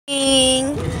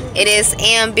It is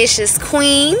Ambitious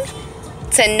Queen.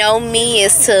 To know me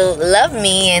is to love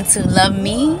me, and to love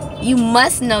me, you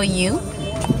must know you.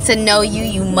 To know you,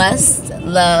 you must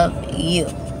love you.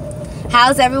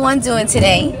 How's everyone doing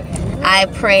today? I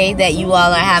pray that you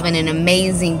all are having an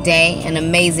amazing day, an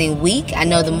amazing week. I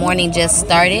know the morning just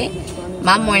started.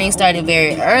 My morning started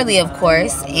very early, of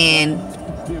course, and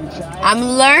I'm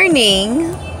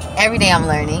learning. Every day I'm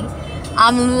learning.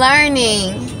 I'm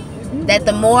learning that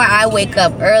the more I wake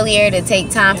up earlier to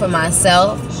take time for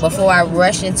myself before I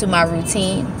rush into my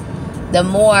routine, the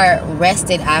more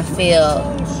rested I feel.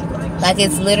 Like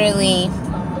it's literally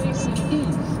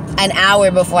an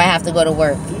hour before I have to go to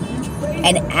work.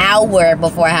 An hour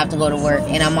before I have to go to work,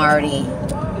 and I'm already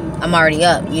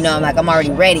up. You know, I'm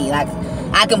already ready. Like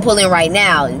I can pull in right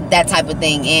now, that type of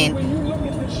thing. And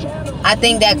I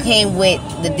think that came with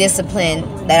the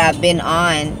discipline that I've been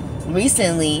on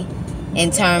recently, in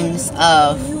terms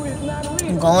of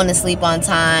going to sleep on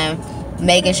time,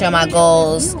 making sure my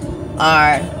goals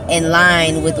are in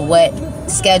line with what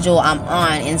schedule I'm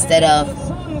on, instead of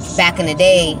back in the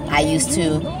day I used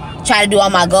to try to do all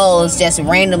my goals just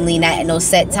randomly, not at no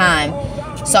set time.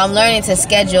 So I'm learning to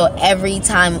schedule every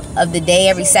time of the day.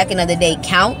 Every second of the day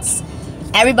counts.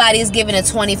 Everybody is given a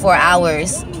 24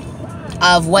 hours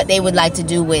of what they would like to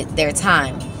do with their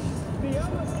time.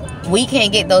 We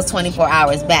can't get those 24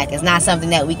 hours back. It's not something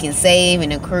that we can save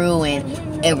and accrue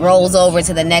and it rolls over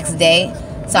to the next day.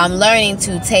 So I'm learning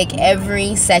to take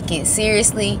every second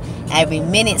seriously, every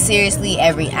minute seriously,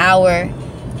 every hour.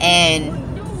 And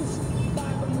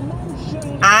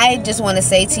I just want to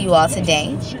say to you all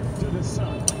today,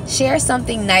 share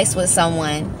something nice with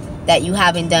someone that you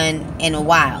haven't done in a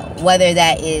while. Whether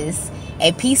that is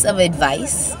a piece of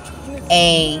advice,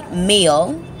 a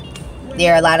meal.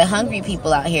 There are a lot of hungry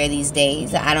people out here these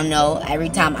days. I don't know. Every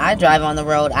time I drive on the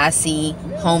road, I see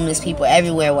homeless people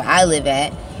everywhere where I live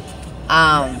at.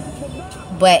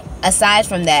 But aside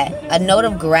from that, a note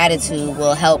of gratitude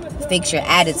will help fix your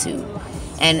attitude.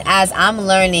 And as I'm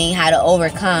learning how to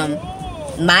overcome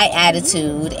my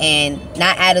attitude, and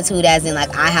not attitude as in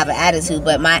like I have an attitude,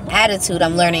 but my attitude,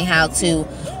 I'm learning how to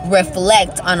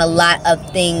reflect on a lot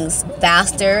of things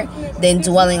faster than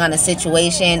dwelling on a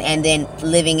situation and then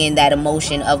living in that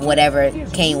emotion of whatever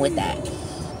came with that.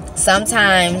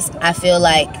 Sometimes I feel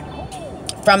like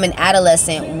from an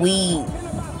adolescent, we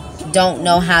don't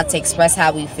know how to express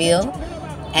how we feel.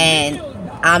 And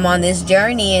I'm on this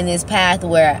journey in this path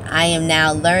where I am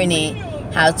now learning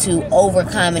how to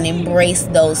overcome and embrace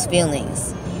those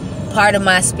feelings. Part of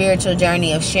my spiritual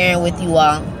journey of sharing with you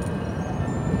all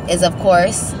is, of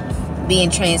course, being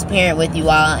transparent with you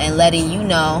all and letting you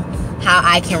know how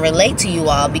I can relate to you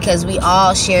all, because we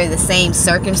all share the same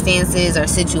circumstances or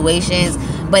situations,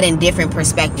 but in different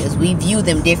perspectives. We view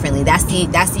them differently. That's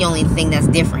the only thing that's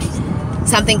different.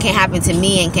 Something can happen to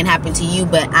me and can happen to you,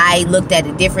 but I looked at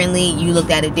it differently, you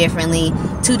looked at it differently,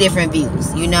 two different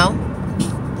views, you know?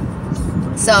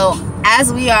 So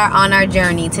as we are on our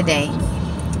journey today,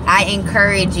 I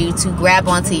encourage you to grab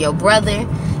onto your brother,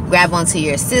 grab onto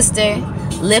your sister,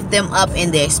 lift them up in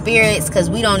their spirits,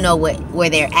 because we don't know where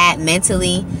they're at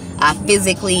mentally,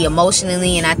 physically,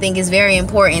 emotionally. And I think it's very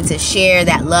important to share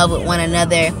that love with one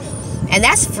another. And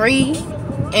that's free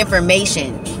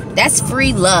information. That's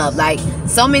free love. Like,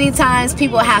 so many times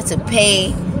people have to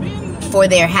pay for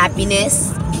their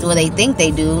happiness. Well, they think they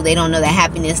do. They don't know that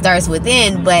happiness starts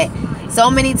within. But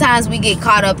so many times we get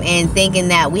caught up in thinking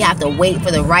that we have to wait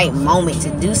for the right moment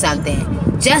to do something.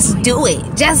 Just do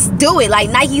it. Just do it. Like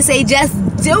Nike say, just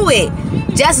do it.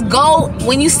 Just go.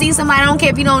 When you see somebody, I don't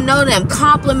care if you don't know them,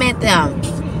 compliment them.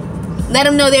 Let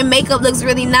them know their makeup looks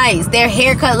really nice. Their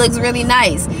haircut looks really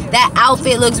nice. That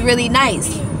outfit looks really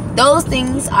nice. Those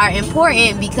things are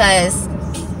important because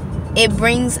it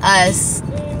brings us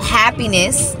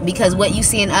happiness, because what you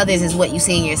see in others is what you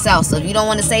see in yourself. So if you don't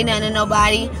want to say nothing to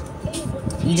nobody,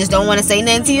 you just don't want to say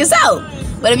nothing to yourself.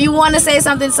 But if you want to say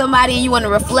something to somebody and you want to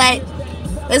reflect,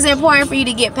 it's important for you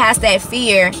to get past that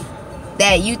fear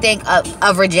that you think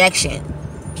of rejection.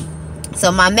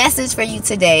 So my message for you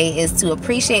today is to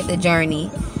appreciate the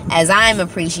journey as I'm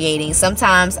appreciating.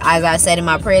 Sometimes, as I said in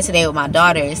my prayer today with my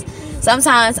daughters,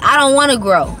 sometimes I don't want to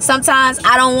grow. Sometimes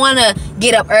I don't want to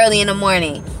get up early in the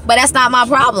morning. But that's not my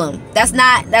problem. That's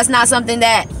not something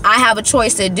that I have a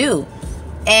choice to do.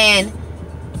 And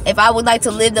if I would like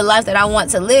to live the life that I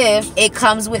want to live, it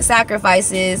comes with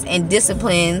sacrifices and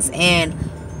disciplines, and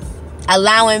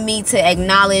allowing me to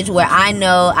acknowledge where I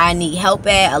know I need help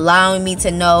at, allowing me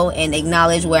to know and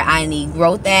acknowledge where I need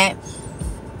growth at.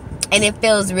 And it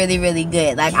feels really, really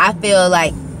good. Like, I feel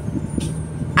like,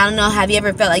 I don't know, have you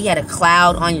ever felt like you had a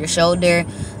cloud on your shoulder?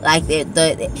 like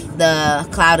the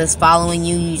cloud is following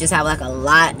you. You just have like a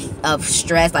lot of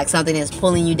stress, like something is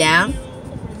pulling you down.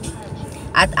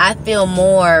 I feel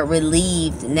more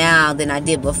relieved now than I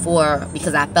did before,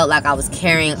 because I felt like I was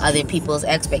carrying other people's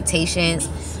expectations.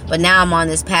 But now I'm on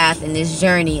this path and this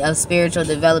journey of spiritual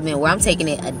development where I'm taking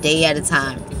it a day at a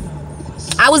time.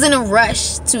 I was in a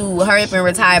rush to hurry up and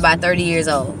retire by 30 years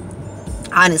old.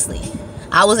 Honestly,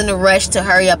 I was in a rush to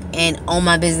hurry up and own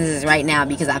my businesses right now,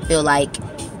 because I feel like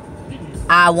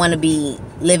I want to be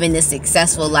living this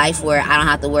successful life where I don't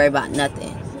have to worry about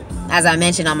nothing. As I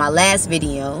mentioned on my last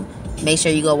video, make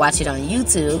sure you go watch it on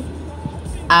YouTube.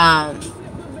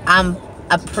 I'm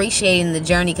appreciating the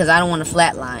journey because I don't want to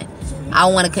flatline. I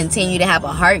want to continue to have a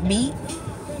heartbeat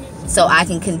so I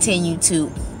can continue to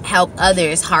help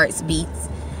others' hearts beat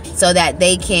so that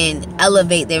they can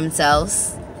elevate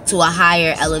themselves to a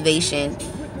higher elevation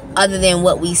other than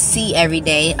what we see every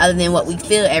day, other than what we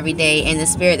feel every day, and the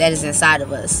spirit that is inside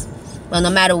of us. Well, no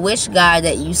matter which God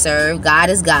that you serve, God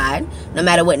is God. No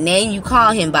matter what name you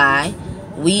call him by,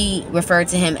 we refer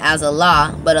to him as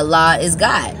Allah, but Allah is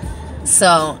God.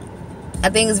 So I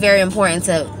think it's very important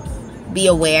to be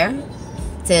aware,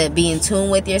 to be in tune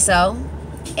with yourself,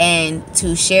 and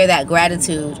to share that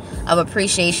gratitude of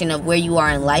appreciation of where you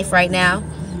are in life right now,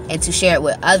 and to share it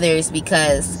with others,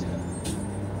 because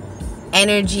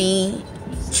energy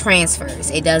transfers.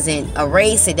 It doesn't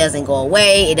erase, it doesn't go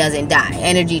away, it doesn't die.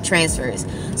 Energy transfers.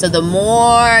 So the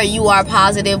more you are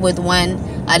positive with one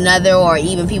another, or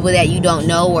even people that you don't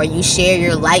know, or you share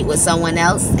your light with someone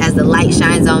else as the light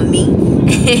shines on me,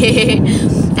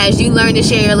 as you learn to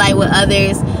share your light with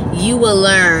others, you will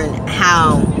learn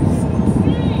how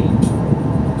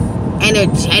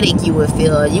energetic you will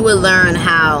feel. You will learn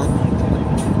how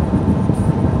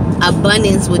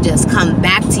abundance will just come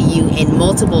back to you in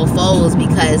multiple folds,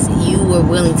 because you were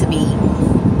willing to be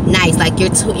nice. Like your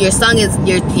tongue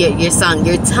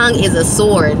is a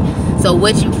sword. So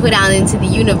what you put out into the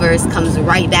universe comes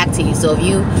right back to you. So if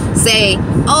you say,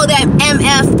 "Oh, that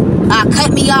MF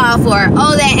cut me off," or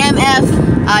 "Oh, that MF,"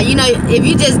 if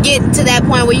you just get to that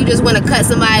point where you just want to cut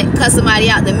somebody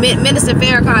out, the Minister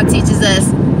Farrakhan teaches us,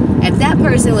 if that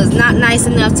person was not nice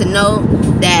enough to know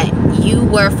that you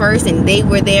were first and they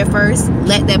were there first,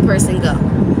 let that person go.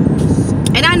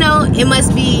 And I know it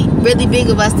must be really big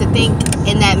of us to think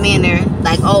in that manner,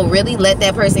 like, oh, really? Let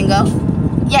that person go?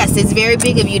 Yes, it's very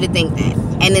big of you to think that.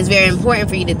 And it's very important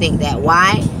for you to think that.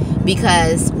 Why?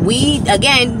 Because we,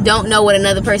 again, don't know what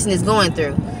another person is going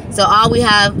through. So all we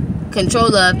have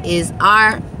control of is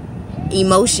our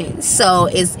emotions. So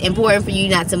it's important for you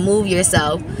not to move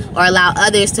yourself or allow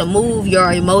others to move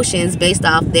your emotions based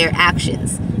off their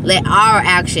actions. Let our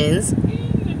actions,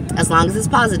 as long as it's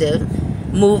positive,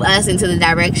 move us into the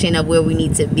direction of where we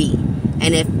need to be.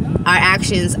 And if our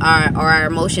actions are, or our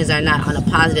emotions are not on a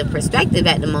positive perspective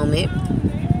at the moment,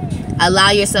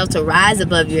 allow yourself to rise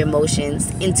above your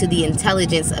emotions into the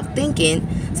intelligence of thinking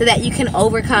so that you can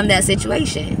overcome that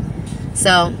situation.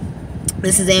 So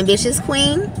this is Ambitious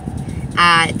Queen.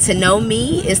 To know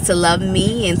me is to love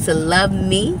me, and to love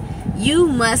me, you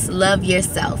must love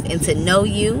yourself, and to know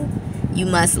you, you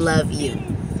must love you.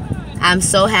 I'm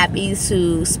so happy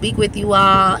to speak with you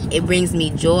all. It brings me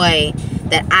joy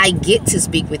that I get to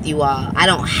speak with you all. I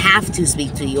don't have to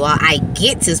speak to you all. I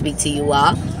get to speak to you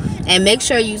all. And make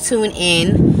sure you tune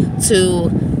in to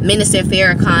Minister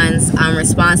Farrakhan's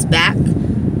response back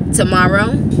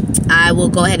tomorrow. I will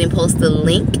go ahead and post the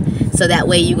link so that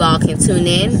way you all can tune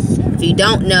in. If you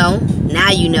don't know,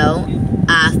 now you know.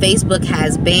 Facebook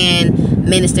has banned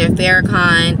Minister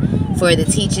Farrakhan for the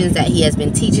teachings that he has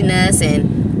been teaching us,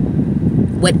 and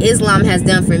what Islam has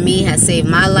done for me has saved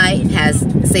my life, has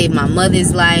saved my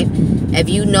mother's life. If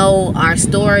you know our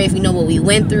story, if you know what we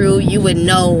went through, you would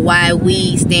know why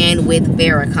we stand with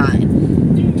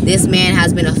Farrakhan. This man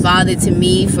has been a father to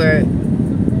me for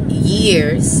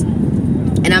years.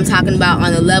 And I'm talking about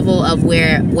on the level of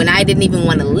where when I didn't even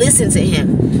want to listen to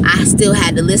him, I still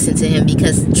had to listen to him,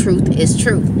 because truth is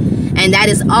truth. And that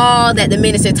is all that the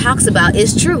minister talks about,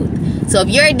 is truth. So if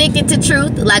you're addicted to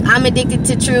truth, like I'm addicted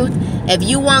to truth, if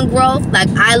you want growth, like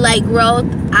I like growth,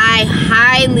 I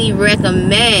highly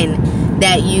recommend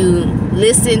that you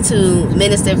listen to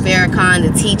Minister Farrakhan,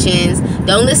 the teachings.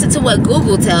 Don't listen to what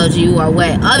Google tells you or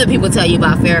what other people tell you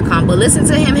about Farrakhan, but listen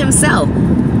to him himself.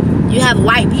 You have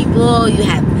white people, you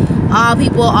have all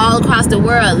people all across the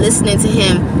world listening to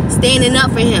him, standing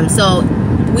up for him. So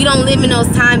we don't live in those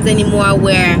times anymore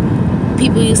where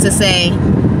people used to say,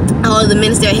 oh, the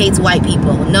minister hates white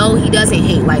people. No, he doesn't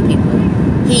hate white people.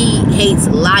 He hates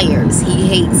liars. He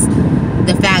hates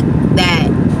the fact that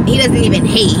he doesn't even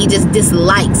hate. He just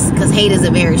dislikes, because hate is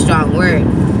a very strong word.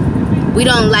 We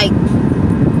don't like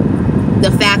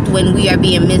the fact when we are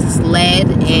being misled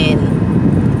in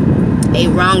a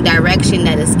wrong direction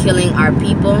that is killing our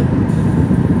people.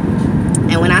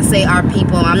 And when I say our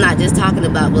people, I'm not just talking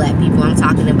about black people. I'm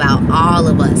talking about all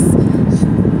of us.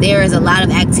 There is a lot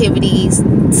of activities,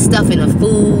 stuff in the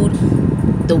food,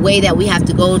 the way that we have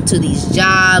to go to these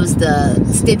jobs, the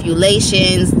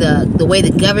stipulations, the way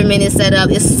the government is set up.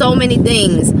 It's so many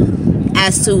things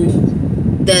as to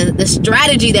the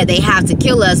strategy that they have to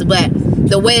kill us, but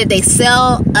the way that they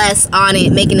sell us on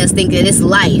it, making us think that it's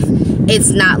life.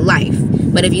 It's not life.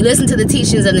 But if you listen to the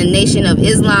teachings of the Nation of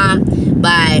Islam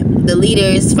by the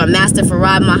leaders from Master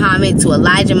Farad Muhammad to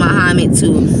Elijah Muhammad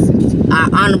to our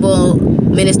Honorable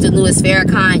Minister Louis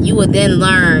Farrakhan, you will then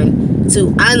learn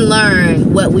to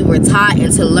unlearn what we were taught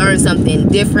and to learn something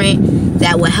different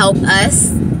that will help us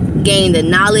gain the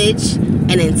knowledge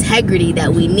and integrity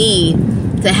that we need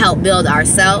to help build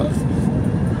ourselves,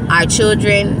 our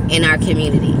children, and our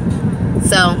community.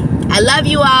 So I love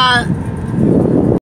you all.